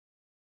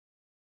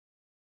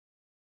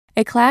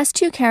A Class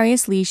II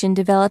carious lesion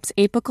develops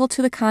apical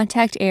to the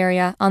contact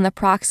area on the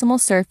proximal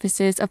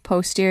surfaces of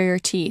posterior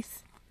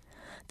teeth.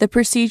 The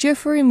procedure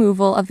for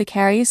removal of the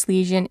carious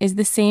lesion is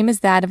the same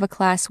as that of a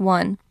Class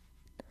I.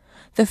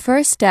 The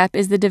first step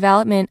is the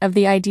development of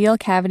the ideal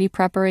cavity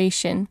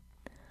preparation.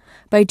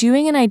 By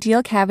doing an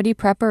ideal cavity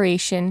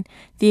preparation,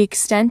 the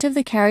extent of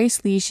the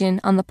carious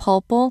lesion on the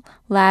pulpal,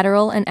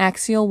 lateral, and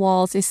axial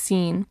walls is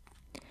seen.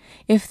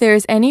 If there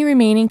is any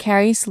remaining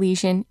carious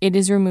lesion, it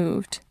is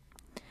removed.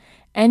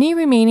 Any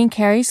remaining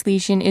carious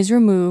lesion is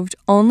removed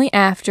only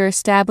after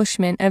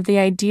establishment of the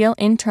ideal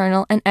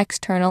internal and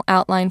external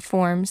outline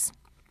forms.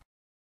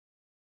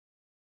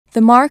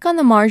 The mark on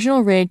the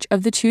marginal ridge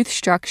of the tooth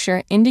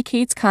structure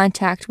indicates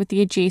contact with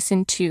the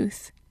adjacent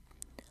tooth.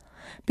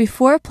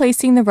 Before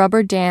placing the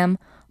rubber dam,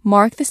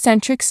 mark the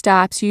centric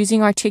stops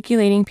using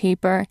articulating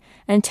paper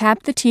and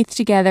tap the teeth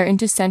together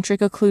into centric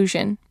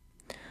occlusion.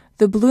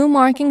 The blue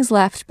markings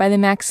left by the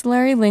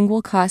maxillary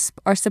lingual cusp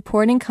are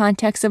supporting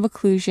contacts of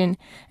occlusion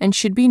and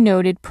should be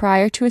noted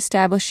prior to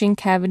establishing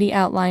cavity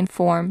outline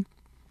form.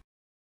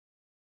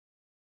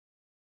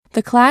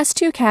 The Class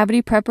II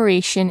cavity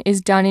preparation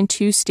is done in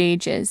two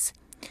stages: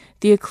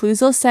 the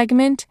occlusal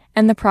segment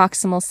and the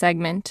proximal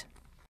segment.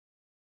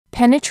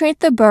 Penetrate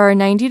the burr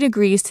 90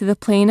 degrees to the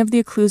plane of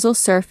the occlusal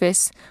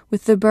surface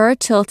with the burr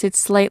tilted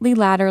slightly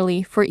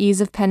laterally for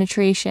ease of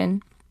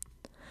penetration.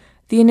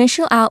 The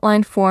initial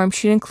outline form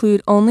should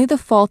include only the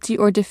faulty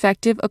or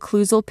defective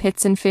occlusal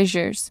pits and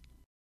fissures.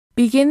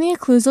 Begin the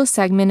occlusal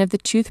segment of the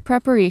tooth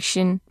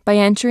preparation by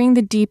entering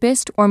the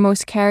deepest or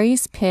most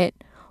carious pit,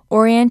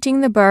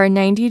 orienting the burr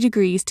 90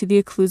 degrees to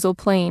the occlusal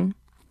plane.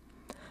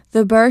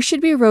 The burr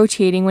should be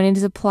rotating when it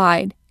is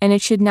applied, and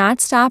it should not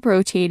stop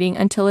rotating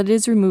until it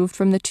is removed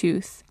from the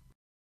tooth.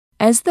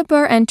 As the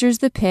burr enters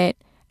the pit,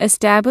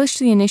 establish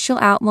the initial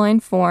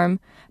outline form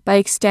by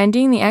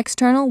extending the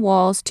external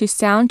walls to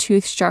sound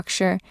tooth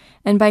structure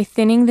and by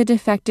thinning the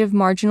defective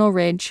marginal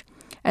ridge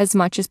as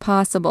much as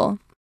possible.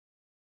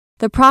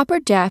 The proper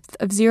depth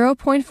of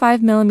 0.5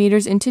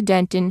 mm into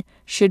dentin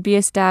should be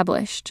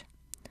established.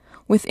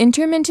 With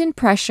intermittent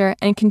pressure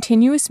and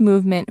continuous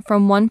movement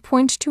from one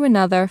point to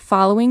another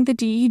following the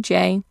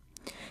DEJ,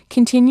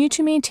 continue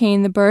to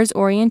maintain the burr's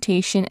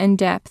orientation and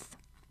depth.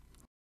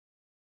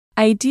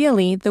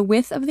 Ideally, the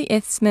width of the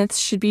isthmus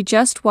should be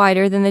just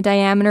wider than the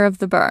diameter of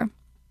the burr.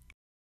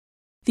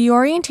 The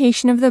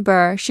orientation of the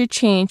burr should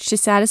change to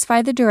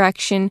satisfy the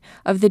direction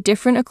of the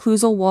different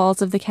occlusal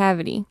walls of the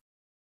cavity.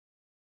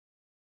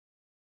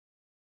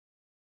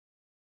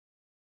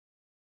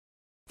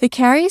 The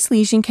carious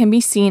lesion can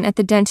be seen at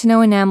the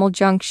dentino-enamel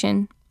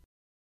junction.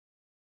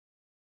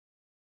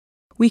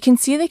 We can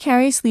see the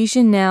carious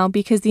lesion now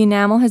because the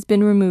enamel has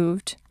been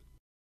removed.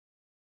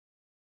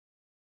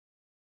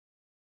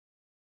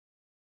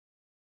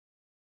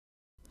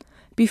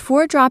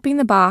 Before dropping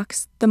the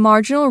box, the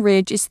marginal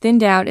ridge is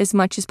thinned out as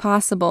much as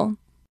possible.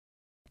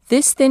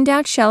 This thinned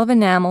out shell of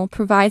enamel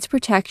provides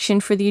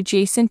protection for the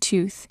adjacent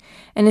tooth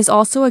and is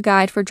also a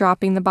guide for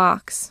dropping the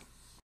box.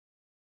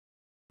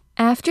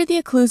 After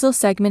the occlusal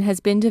segment has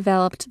been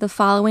developed, the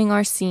following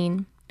are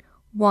seen: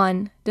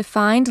 1.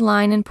 Defined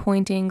line and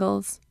point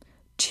angles.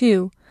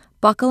 2.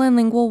 Buccal and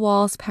lingual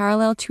walls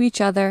parallel to each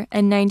other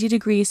and 90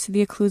 degrees to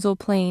the occlusal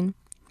plane.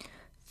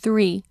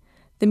 3.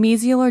 The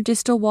mesial or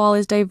distal wall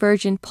is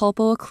divergent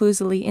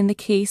pulpo-occlusally in the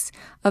case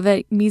of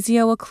a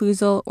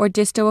mesio-occlusal or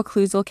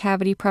disto-occlusal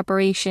cavity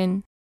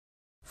preparation.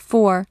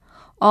 4.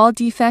 All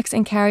defects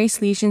and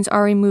carious lesions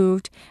are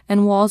removed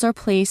and walls are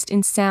placed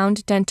in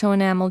sound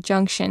dento-enamel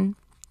junction.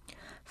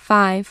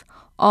 5.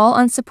 All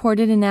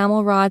unsupported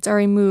enamel rods are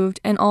removed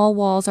and all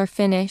walls are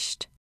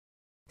finished.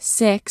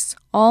 6.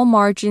 All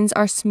margins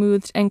are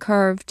smoothed and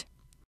curved.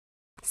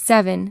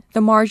 7.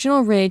 The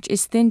marginal ridge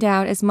is thinned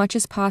out as much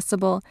as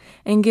possible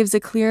and gives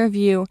a clear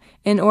view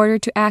in order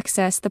to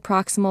access the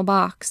proximal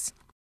box.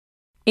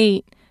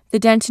 8. The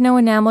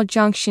dentino-enamel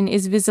junction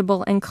is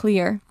visible and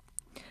clear.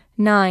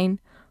 9.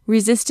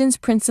 Resistance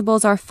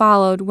principles are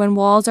followed when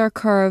walls are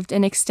curved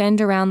and extend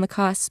around the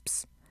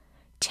cusps.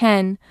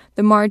 10.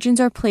 The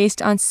margins are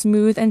placed on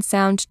smooth and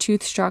sound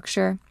tooth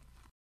structure.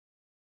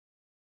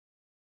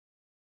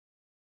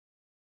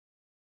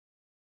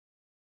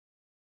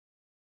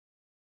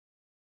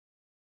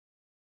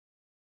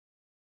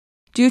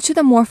 Due to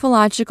the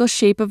morphological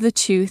shape of the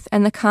tooth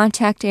and the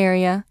contact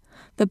area,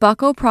 the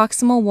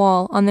bucco-proximal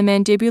wall on the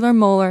mandibular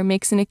molar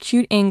makes an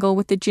acute angle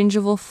with the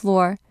gingival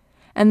floor,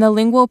 and the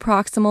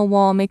lingual-proximal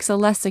wall makes a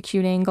less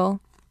acute angle.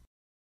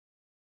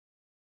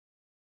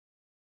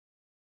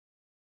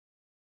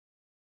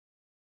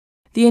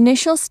 The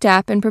initial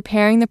step in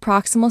preparing the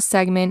proximal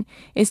segment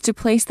is to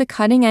place the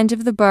cutting end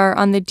of the burr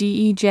on the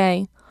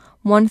DEJ,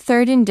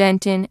 1/3 in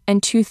dentin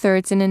and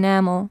 2/3 in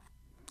enamel.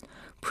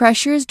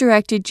 Pressure is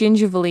directed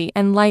gingivally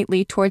and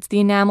lightly towards the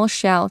enamel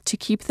shell to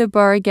keep the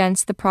burr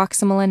against the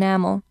proximal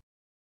enamel.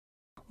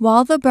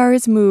 While the burr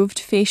is moved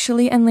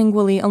facially and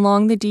lingually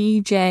along the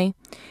DEJ,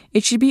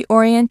 it should be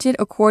oriented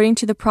according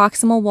to the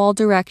proximal wall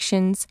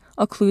directions,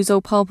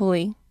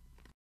 occlusopulpally.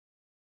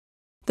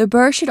 The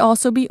burr should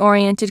also be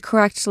oriented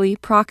correctly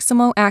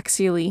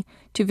proximo-axially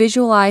to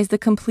visualize the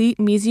complete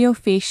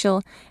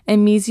mesiofacial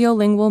and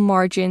mesiolingual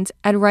margins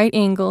at right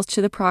angles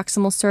to the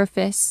proximal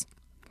surface.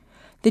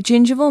 The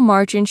gingival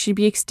margin should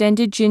be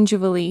extended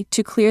gingivally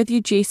to clear the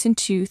adjacent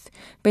tooth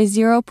by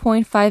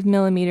 0.5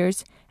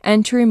 mm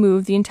and to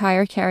remove the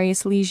entire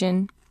carious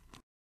lesion.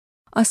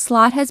 A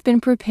slot has been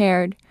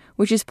prepared,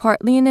 which is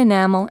partly in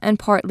enamel and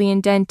partly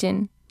in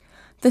dentin.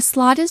 The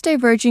slot is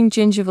diverging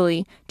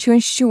gingivally to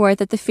ensure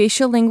that the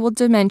facial-lingual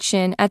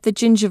dimension at the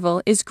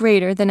gingival is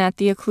greater than at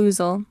the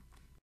occlusal.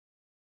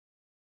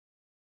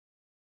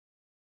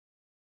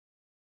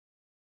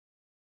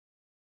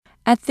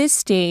 At this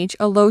stage,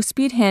 a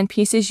low-speed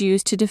handpiece is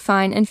used to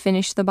define and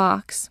finish the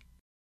box.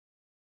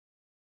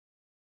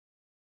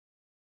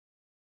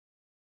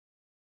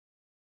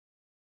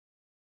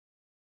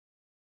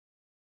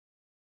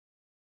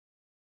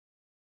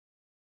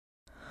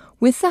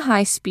 With the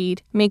high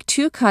speed, make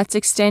 2 cuts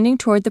extending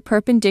toward the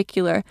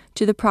perpendicular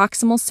to the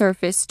proximal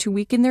surface to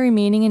weaken the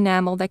remaining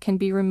enamel that can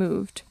be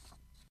removed.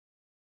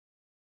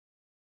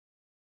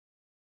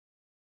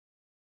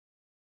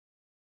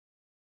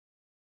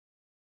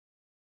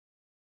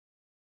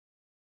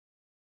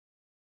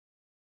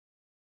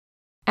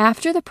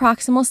 After the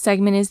proximal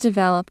segment is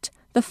developed,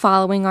 the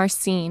following are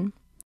seen.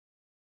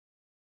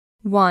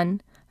 1.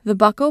 The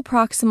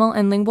buccoproximal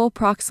and lingual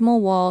proximal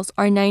walls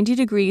are 90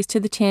 degrees to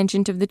the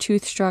tangent of the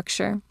tooth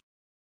structure.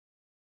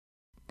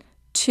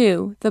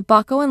 2. The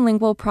bucco and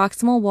lingual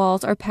proximal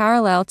walls are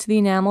parallel to the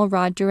enamel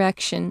rod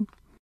direction.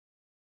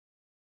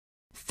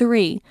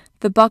 3.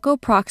 The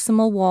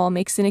buccoproximal wall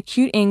makes an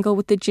acute angle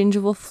with the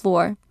gingival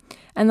floor,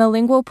 and the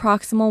lingual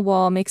proximal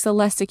wall makes a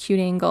less acute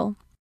angle.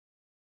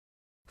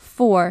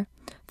 4.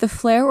 The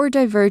flare or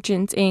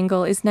divergence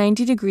angle is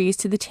 90 degrees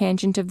to the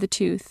tangent of the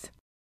tooth.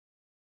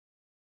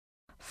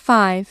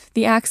 5.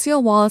 The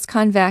axial wall is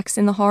convex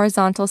in the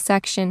horizontal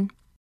section.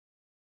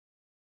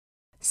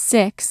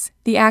 6.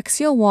 The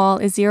axial wall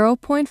is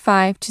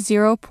 0.5 to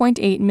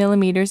 0.8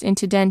 mm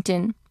into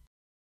dentin.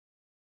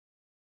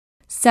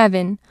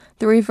 7.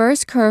 The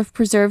reverse curve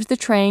preserves the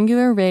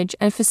triangular ridge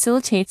and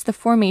facilitates the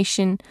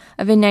formation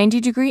of a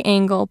 90-degree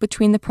angle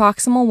between the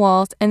proximal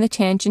walls and the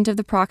tangent of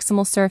the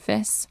proximal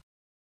surface.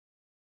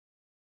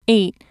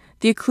 8.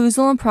 The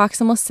occlusal and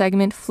proximal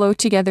segment flow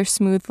together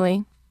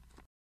smoothly.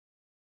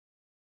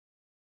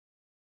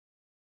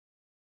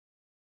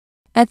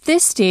 At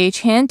this stage,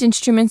 hand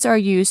instruments are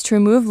used to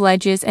remove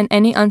ledges and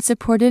any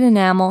unsupported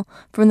enamel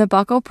from the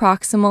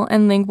buccoproximal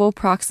and lingual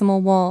proximal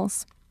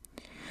walls.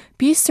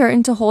 Be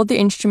certain to hold the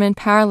instrument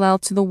parallel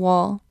to the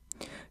wall.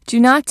 Do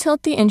not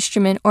tilt the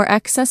instrument or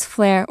excess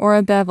flare or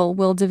a bevel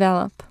will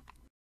develop.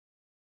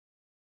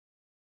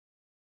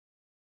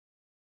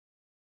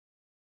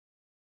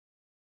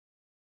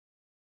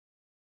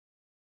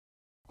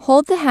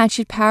 Hold the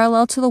hatchet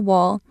parallel to the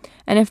wall,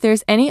 and if there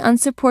is any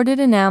unsupported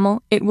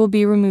enamel, it will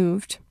be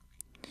removed.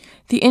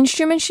 The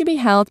instrument should be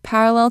held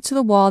parallel to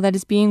the wall that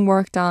is being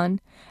worked on,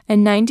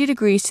 and 90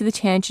 degrees to the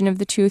tangent of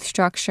the tooth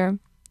structure.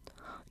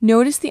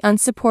 Notice the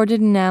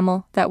unsupported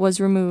enamel that was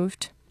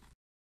removed.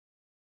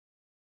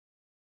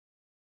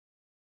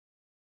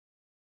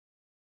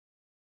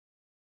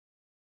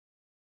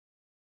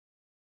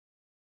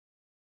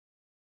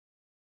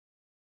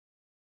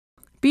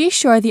 Be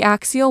sure the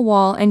axial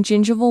wall and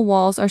gingival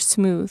walls are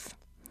smooth.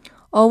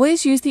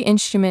 Always use the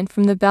instrument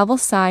from the bevel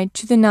side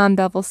to the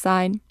non-bevel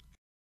side.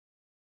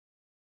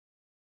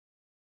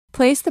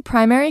 Place the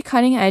primary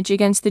cutting edge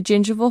against the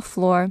gingival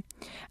floor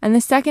and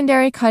the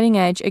secondary cutting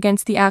edge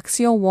against the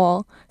axial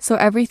wall so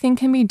everything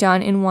can be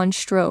done in one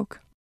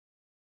stroke.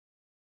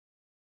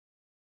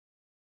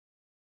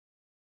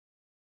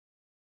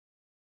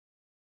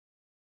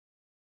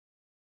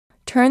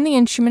 Turn the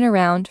instrument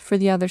around for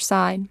the other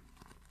side.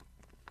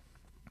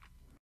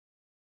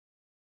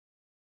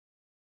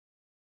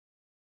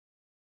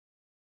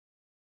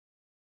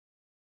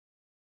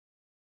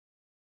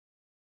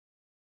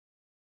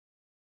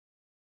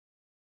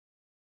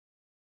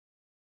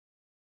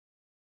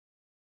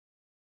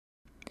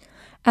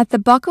 At the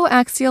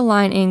buccoaxial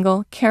line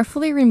angle,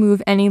 carefully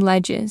remove any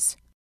ledges.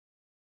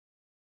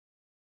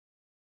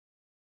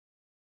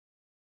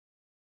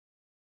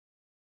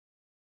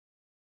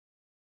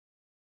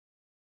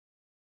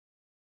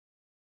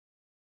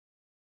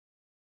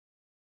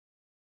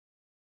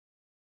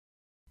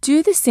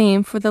 Do the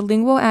same for the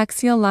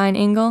linguoaxial line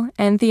angle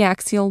and the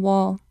axial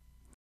wall.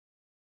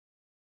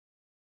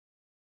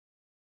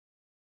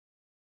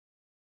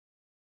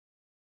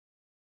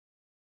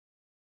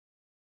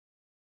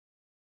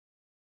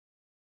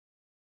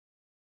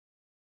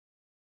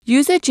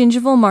 Use a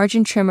gingival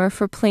margin trimmer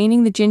for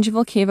planing the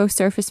gingival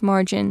cavo-surface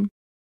margin.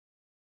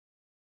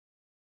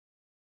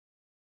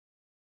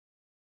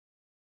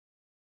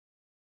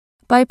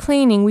 By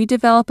planing, we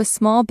develop a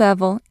small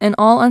bevel and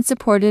all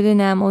unsupported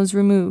enamel is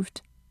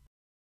removed.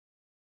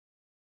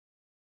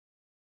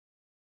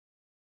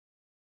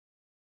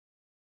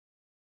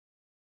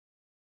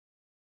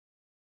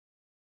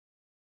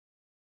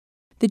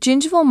 The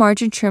gingival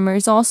margin trimmer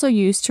is also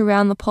used to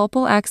round the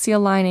pulpal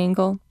axial line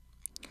angle.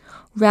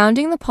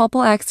 Rounding the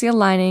pulpal axial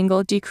line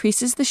angle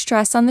decreases the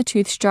stress on the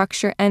tooth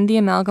structure and the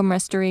amalgam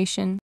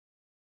restoration.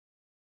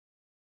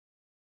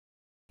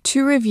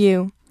 To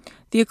review,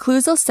 the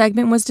occlusal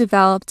segment was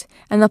developed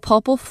and the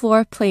pulpal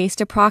floor placed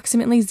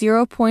approximately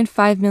 0.5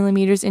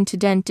 mm into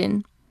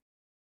dentin.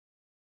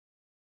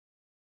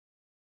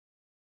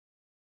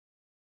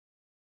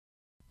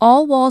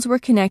 All walls were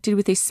connected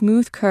with a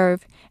smooth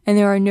curve, and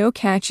there are no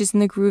catches in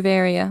the groove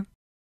area.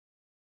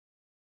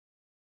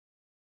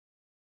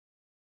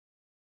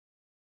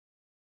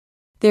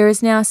 There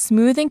is now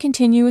smooth and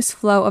continuous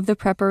flow of the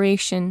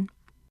preparation.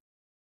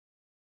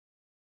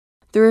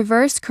 The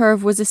reverse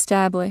curve was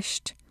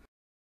established.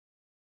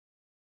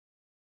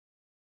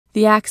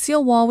 The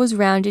axial wall was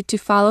rounded to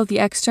follow the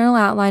external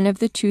outline of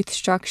the tooth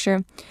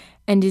structure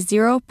and is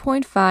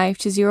 0.5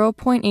 to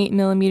 0.8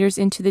 mm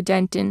into the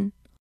dentin.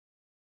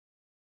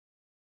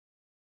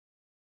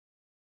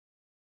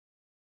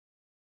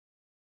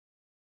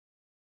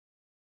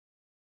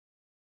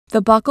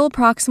 The buccal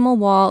proximal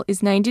wall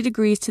is 90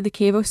 degrees to the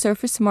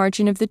cavosurface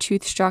margin of the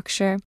tooth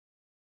structure.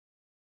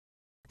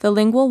 The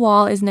lingual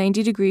wall is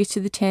 90 degrees to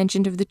the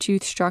tangent of the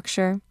tooth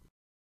structure.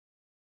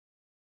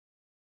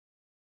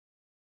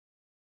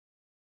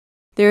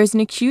 There is an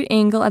acute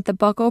angle at the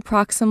buccal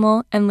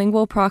proximal and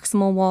lingual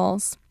proximal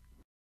walls.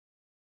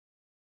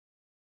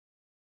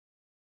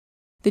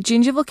 The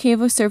gingival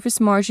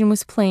cavosurface margin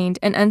was planed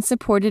and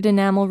unsupported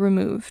enamel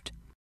removed.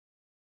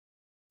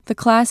 The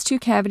Class II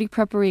cavity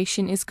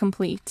preparation is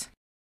complete.